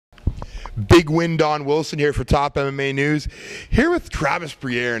Big win, Don Wilson here for Top MMA News. Here with Travis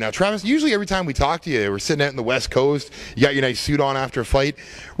Briere. Now, Travis, usually every time we talk to you, we're sitting out in the West Coast. You got your nice suit on after a fight.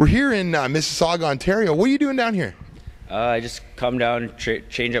 We're here in Mississauga, Ontario. What are you doing down here? I just come down,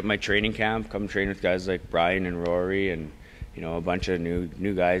 change up my training camp, come train with guys like Brian and Rory, and a bunch of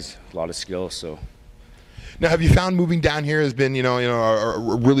new guys, a lot of skills. So. Now, have you found moving down here has been,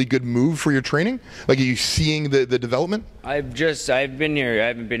 a really good move for your training? Like, are you seeing the development? I've been here. I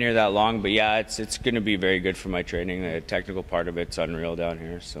haven't been here that long, but yeah, it's going to be very good for my training. The technical part of it's unreal down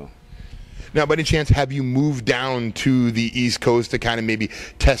here. So. Now, by any chance, have you moved down to the East Coast to kind of maybe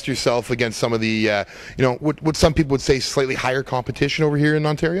test yourself against some of the, what some people would say slightly higher competition over here in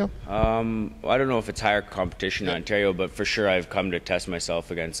Ontario? I don't know if it's higher competition in Ontario, but for sure I've come to test myself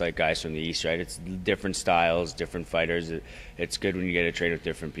against like guys from the East, right? It's different styles, different fighters. It's good when you get to train with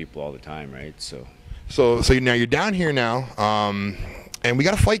different people all the time, right? So now you're down here now. And we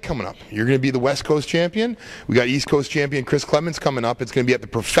got a fight coming up. You're going to be the West Coast champion. We got East Coast champion Chris Clements coming up. It's going to be at the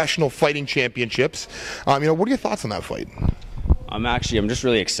Professional Fighting Championships. What are your thoughts on that fight? I'm just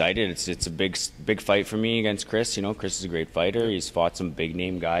really excited. It's a big fight for me against Chris. Chris is a great fighter. He's fought some big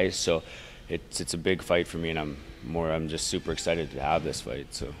name guys, so it's a big fight for me, and I'm just super excited to have this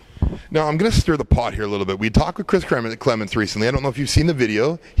fight. So. Now, I'm going to stir the pot here a little bit. We talked with Chris Clements recently. I don't know if you've seen the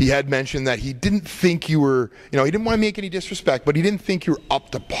video. He had mentioned that he didn't think you were, he didn't want to make any disrespect, but he didn't think you were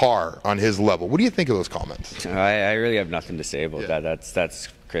up to par on his level. What do you think of those comments? I really have nothing to say about that. That's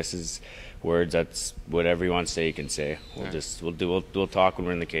Chris's words. That's whatever he wants to say, he can say. We'll talk when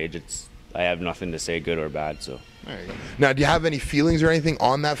we're in the cage. I have nothing to say, good or bad. So. There you go. Now, do you have any feelings or anything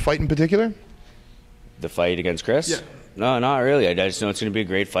on that fight in particular? The fight against Chris? Yeah. No, not really. I just know it's going to be a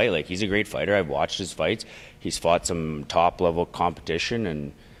great fight. Like, he's a great fighter. I've watched his fights. He's fought some top-level competition,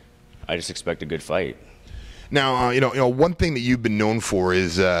 and I just expect a good fight. Now, one thing that you've been known for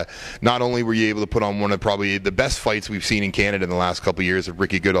is not only were you able to put on one of probably the best fights we've seen in Canada in the last couple of years of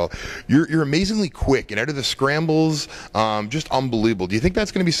Ricky Goodall, you're amazingly quick, and out of the scrambles, just unbelievable. Do you think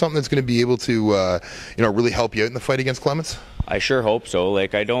that's going to be something that's going to be able to, really help you out in the fight against Clements? I sure hope so.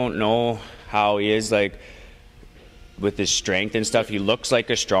 Like, I don't know how he is, like, with his strength and stuff. He looks like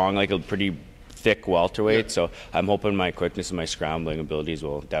a pretty thick welterweight, so I'm hoping my quickness and my scrambling abilities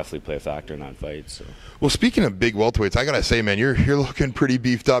will definitely play a factor in that fight. So. Well, speaking of big welterweights, I gotta say, man, you're looking pretty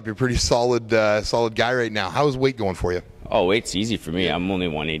beefed up. You're a pretty solid guy right now. How's weight going for you? Oh, weight's easy for me. I'm only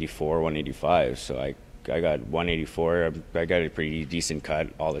 184, 185, so I got 184. I got a pretty decent cut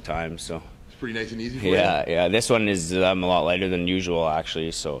all the time, so. It's pretty nice and easy for you? Yeah. This one is I'm a lot lighter than usual,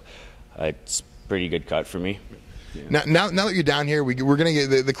 actually, so it's a pretty good cut for me. Yeah. Now that you're down here, we're going to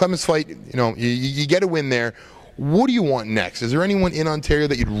get the Clements fight. You get a win there. What do you want next? Is there anyone in Ontario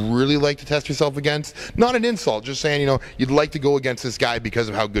that you'd really like to test yourself against? Not an insult, just saying, you'd like to go against this guy because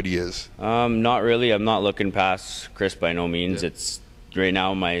of how good he is. Not really. I'm not looking past Chris by no means. Yeah. It's right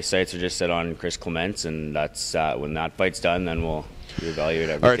now my sights are just set on Chris Clements, and that's when that fight's done, then we'll reevaluate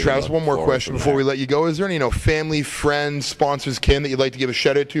everything. All right, Travis, one more question before we let you go. Is there any family, friends, sponsors, kin that you'd like to give a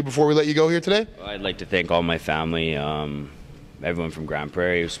shout out to before we let you go here today? I'd like to thank all my family, everyone from Grand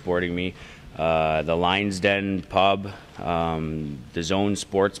Prairie who's supporting me, the Lions Den Pub, the Zone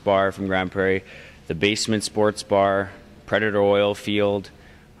Sports Bar from Grand Prairie, the Basement Sports Bar, Predator Oil Field,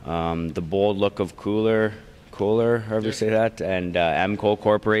 the Bold Look of Cooler, however you say that, and Amco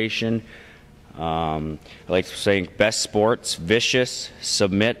Corporation. I like to say Best Sports, Vicious,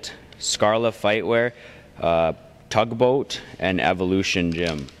 Submit, Scarla Fightwear, Tugboat, and Evolution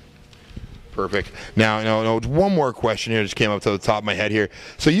Gym. Perfect. Now, one more question here just came up to the top of my head here.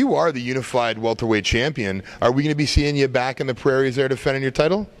 So you are the unified welterweight champion. Are we going to be seeing you back in the prairies there defending your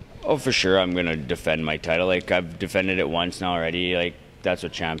title? Oh, for sure. I'm going to defend my title. Like, I've defended it once now already. Like, that's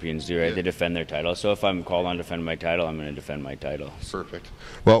what champions do, right? Yeah. They defend their title. So if I'm called on to defend my title, I'm going to defend my title. Perfect.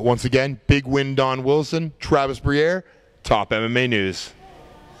 Well, once again, big win, Don Wilson. Travis Briere, Top MMA News.